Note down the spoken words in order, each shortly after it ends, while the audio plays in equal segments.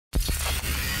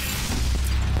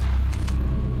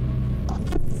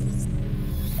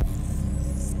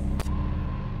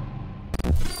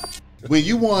When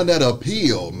you won that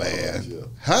appeal, man,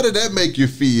 how did that make you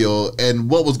feel, and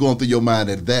what was going through your mind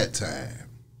at that time?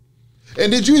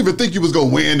 And did you even think you was going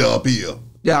to win the appeal?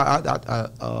 Yeah,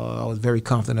 I was very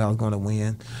confident I was going to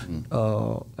win. And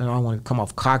I don't want to come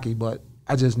off cocky, but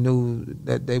I just knew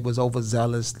that they was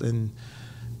overzealous, and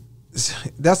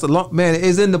that's a long, man.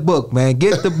 It's in the book, man.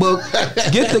 Get the book,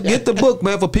 get the book,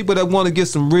 man, for people that want to get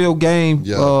some real game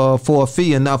for a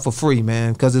fee and not for free,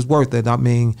 man, because it's worth it. I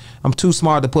mean, I'm too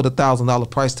smart to put $1,000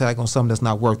 price tag on something that's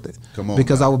not worth it. Come on,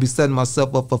 because man. I would be setting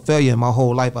myself up for failure. And my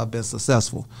whole life I've been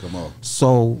successful. Come on.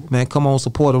 So, man, come on,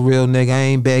 support a real nigga. I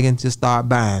ain't begging, just start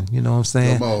buying. You know what I'm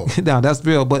saying? Come on. Now that's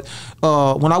real. But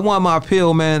when I won my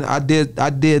appeal, man, I did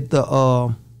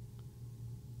the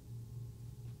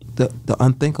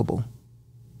unthinkable,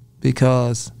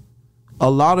 because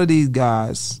a lot of these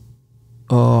guys,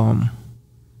 they don't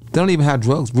even have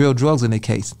real drugs in their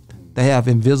case. They have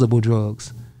invisible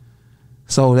drugs.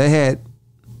 So they had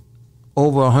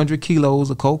over 100 kilos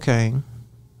of cocaine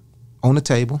on the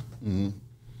table.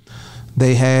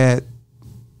 They had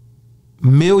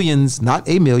millions, not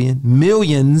a million,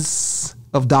 millions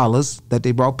of dollars that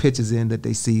they brought pictures in that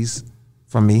they seized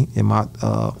from me in my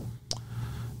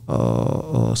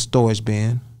storage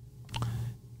bin.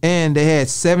 And they had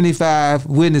 75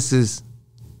 witnesses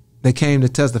that came to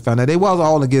testify. Now, they wasn't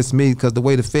all against me, because the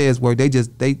way the feds work, they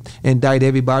indict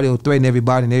everybody or threaten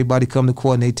everybody, and everybody come to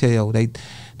court and they tell. They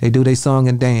do their song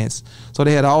and dance. So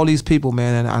they had all these people,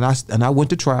 man, and I went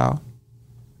to trial,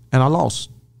 and I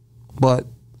lost. But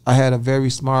I had a very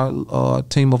smart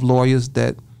team of lawyers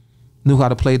that knew how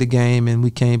to play the game, and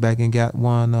we came back and got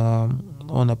one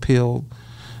on appeal.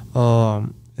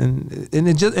 And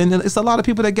it's a lot of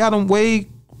people that got them way,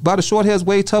 by the short hairs,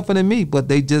 way tougher than me, but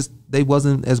they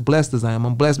wasn't as blessed as I am.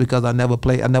 I'm blessed because I never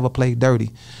played dirty.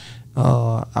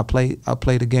 I play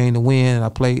the game to win, and I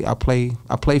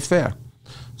play fair.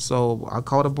 So I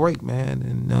caught a break, man.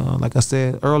 And like I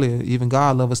said earlier, even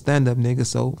God love a stand-up nigga,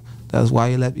 so that's why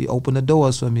he open the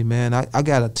doors for me, man. I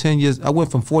got a 10 years. I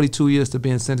went from 42 years to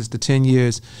being sentenced to 10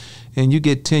 years. And you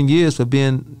get 10 years for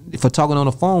talking on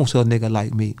the phone to a nigga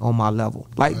like me on my level.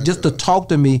 Like, just to talk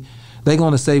to me, they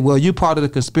gonna say, well, you part of the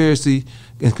conspiracy,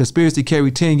 and conspiracy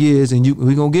carry 10 years, and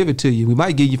we gonna give it to you. We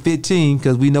might give you 15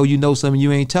 because we know you know something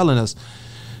you ain't telling us.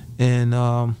 And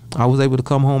I was able to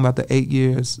come home after 8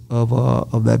 years of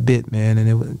that bit, man, and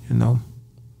it was,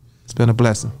 it's been a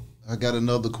blessing. I got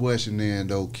another question then,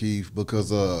 though, Keith,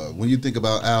 because when you think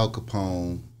about Al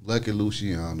Capone, Lucky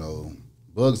Luciano,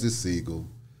 Bugsy Siegel,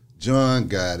 John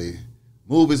Gotti,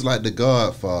 movies like The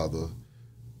Godfather,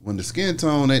 when the skin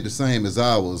tone ain't the same as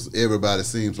ours, everybody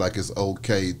seems like it's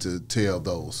okay to tell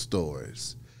those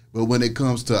stories. But when it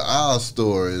comes to our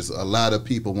stories, a lot of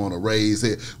people want to raise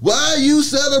it. Why are you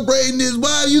celebrating this?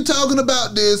 Why are you talking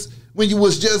about this when you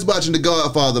was just watching The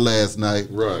Godfather last night?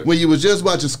 Right. When you was just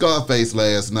watching Scarface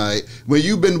last night? When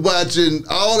you've been watching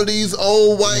all of these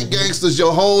old white gangsters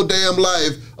your whole damn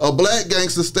life, a black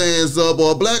gangster stands up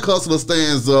or a black hustler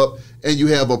stands up, and you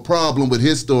have a problem with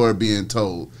his story being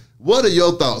told. What are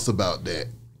your thoughts about that?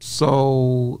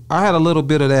 So I had a little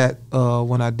bit of that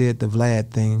when I did the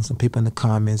Vlad thing. Some people in the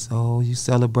comments, oh, you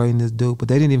celebrating this dude, but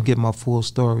they didn't even get my full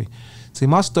story. See,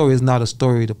 my story is not a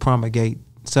story to promulgate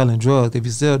selling drugs. If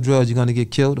you sell drugs, you're gonna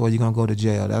get killed or you're gonna go to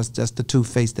jail. That's the two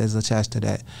face that's attached to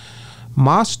that.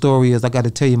 My story is I got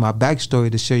to tell you my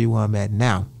backstory to show you where I'm at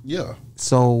now. Yeah.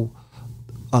 So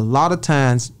a lot of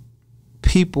times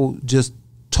people just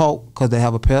talk because they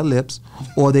have a pair of lips,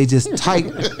 or they just type.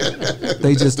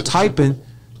 They just typing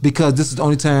because this is the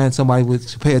only time somebody would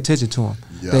pay attention to them.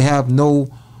 Yeah. They have no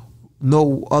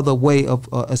other way of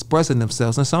expressing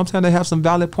themselves, and sometimes they have some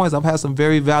valid points. I've had some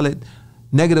very valid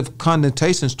negative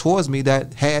connotations towards me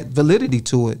that had validity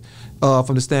to it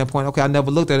from the standpoint, okay, I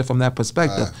never looked at it from that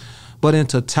perspective. But in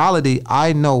totality,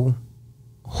 I know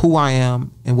who I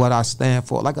am and what I stand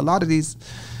for. Like a lot of these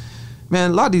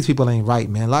people ain't right,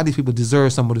 man. A lot of these people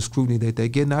deserve some of the scrutiny that they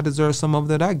get, and I deserve some of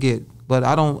that I get. But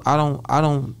I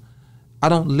don't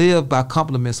live by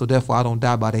compliments, so therefore I don't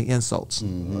die by their insults.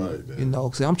 Right,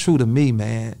 Cause I'm true to me,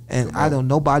 man. And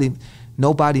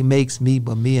nobody makes me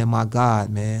but me and my God,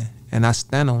 man. And I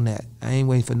stand on that. I ain't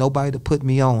waiting for nobody to put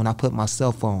me on. I put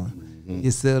myself on.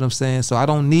 You see what I'm saying? So I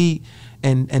don't need,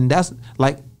 and that's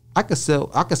like, I could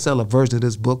sell a version of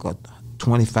this book at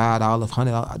 $25,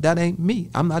 $100. That ain't me.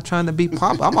 I'm not trying to be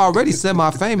popular. I'm already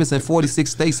semi-famous in 46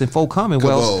 states and 4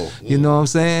 Commonwealths. You know what I'm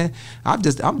saying? I'm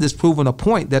just proving a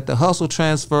point that the hustle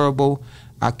transferable.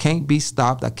 I can't be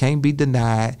stopped. I can't be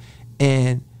denied.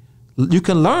 And you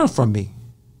can learn from me.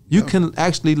 You can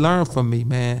actually learn from me,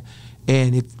 man.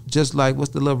 And if just like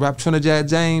what's the little rap Trinidad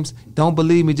James, don't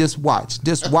believe me, just watch.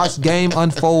 Just watch game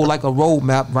unfold like a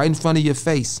roadmap right in front of your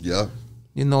face. Yeah.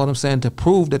 You know what I'm saying? To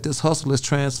prove that this hustle is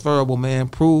transferable, man.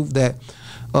 Prove that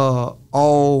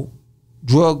all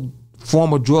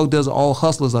former drug dealers, all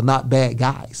hustlers are not bad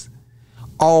guys.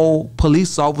 All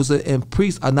police officers and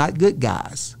priests are not good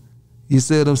guys. You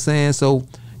see what I'm saying? So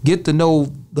get to know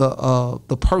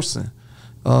the person,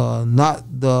 not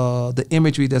the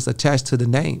imagery that's attached to the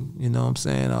name. You know what I'm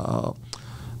saying?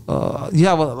 You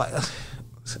have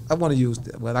I want to use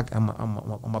that, but I'm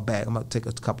on my back. I'm gonna take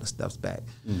a couple of steps back.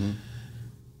 Mm-hmm.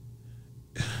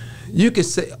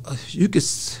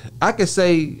 I could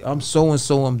say I'm so and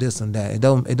so, I'm this and that. It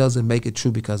doesn't make it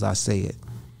true because I say it,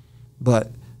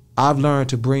 but I've learned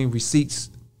to bring receipts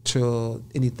to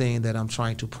anything that I'm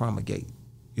trying to promulgate.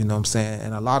 You know what I'm saying?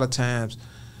 And a lot of times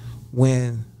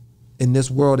when in this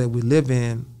world that we live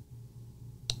in,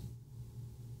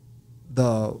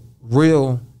 the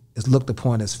real is looked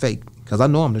upon as fake, because I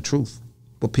know I'm the truth,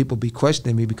 but people be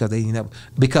questioning me because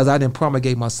because I didn't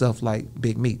promulgate myself like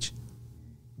Big Meech,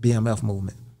 BMF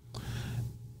movement.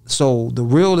 So the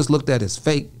real is looked at as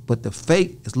fake, but the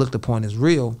fake is looked upon as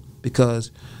real,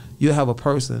 because you have a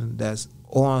person that's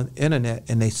on internet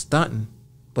and they stunting,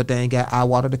 but they ain't got eye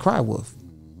water to cry with.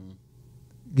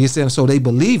 You see, so they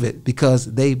believe it because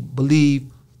they believe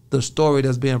the story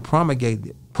that's being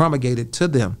promulgated to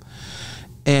them.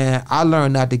 And I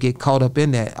learned not to get caught up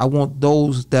in that. I want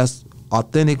those that's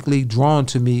authentically drawn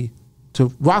to me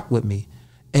to rock with me.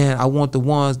 And I want the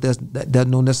ones that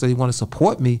don't necessarily want to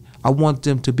support me, I want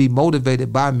them to be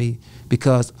motivated by me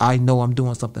because I know I'm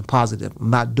doing something positive. I'm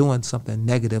not doing something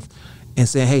negative and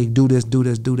saying, hey, do this, do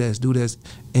this, do this, do this,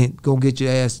 and go get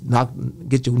your ass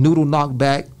get your noodle knocked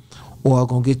back, or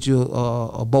gonna get you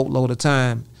a boatload of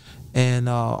time. And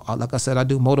like I said, I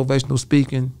do motivational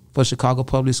speaking for Chicago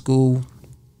Public School.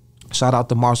 Shout out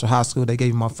to Marshall High School. They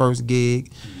gave me my first gig.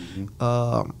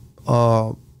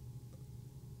 Mm-hmm.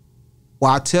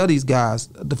 Well, I tell these guys,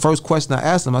 the first question I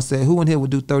asked them, I said, who in here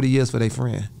would do 30 years for their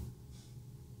friend?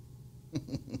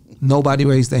 Nobody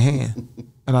raised their hand.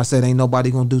 And I said, ain't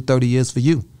nobody gonna do 30 years for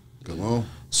you. Come on.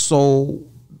 So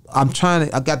I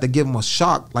got to give them a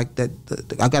shock like that.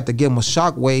 I got to give them a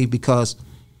shock wave, because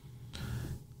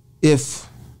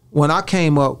when I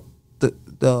came up,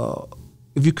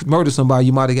 if you could murder somebody,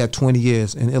 you might have got 20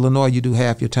 years. In Illinois, you do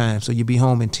half your time, so you be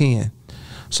home in 10.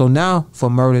 So now for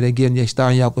murder, they're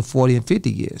starting you out with 40 and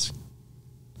 50 years,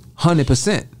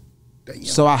 100%. Damn.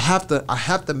 So I have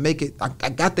to make it. I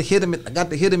got to hit him. I got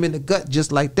to hit him in the gut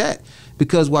just like that,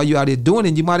 because while you're out there doing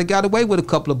it, you might have got away with a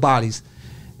couple of bodies,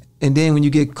 and then when you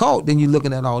get caught, then you're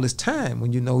looking at all this time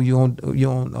when you know you're on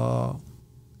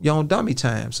dummy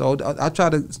time. So I try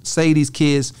to save these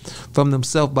kids from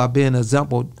themselves by being an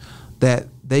example that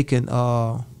they can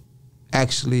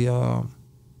actually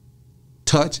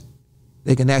touch.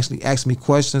 They can actually ask me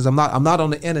questions. I'm not on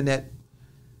the internet.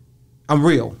 I'm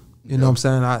real. You know what I'm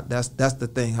saying? That's the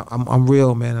thing. I'm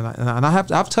real, man. And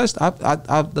I've touched.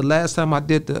 The last time I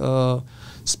did the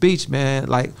speech, man,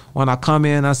 like when I come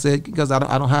in, I said, because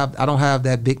I don't have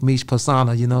that Big Meech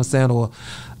persona. You know what I'm saying? Or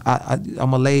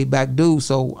I'm a laid back dude,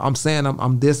 so I'm saying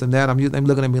I'm this and that. I'm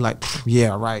looking at me like,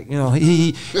 yeah, right. You know,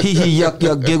 he yuck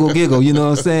yuck giggle. You know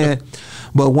what I'm saying?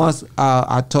 But once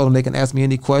I told them they can ask me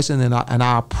any question, and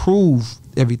I approve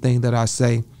everything that I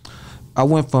say, I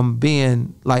went from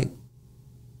being like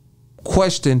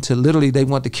questioned to literally they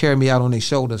want to carry me out on their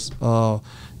shoulders.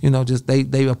 Just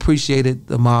they appreciated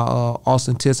my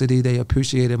authenticity. They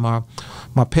appreciated my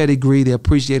pedigree. They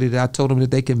appreciated it. I told them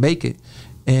that they can make it,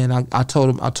 and I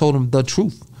told them the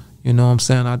truth. You know what I'm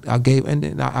saying? I gave, and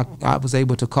then I was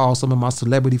able to call some of my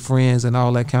celebrity friends and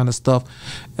all that kind of stuff,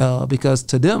 because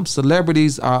to them,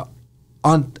 celebrities are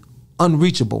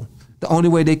unreachable. The only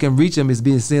way they can reach them is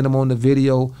seeing them on the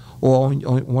video or on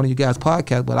one of you guys'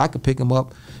 podcasts. But I could pick them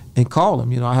up and call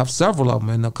them. You know, I have several of them,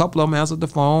 and a couple of them answered the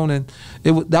phone, and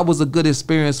that was a good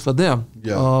experience for them.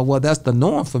 Yeah. Well, that's the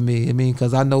norm for me. I mean,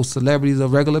 because I know celebrities are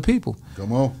regular people.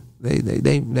 Come on.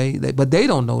 But they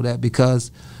don't know that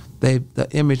because the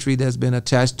imagery that's been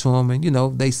attached to them,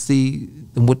 and they see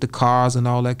them with the cars and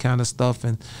all that kind of stuff,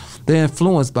 and they're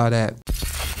influenced by that.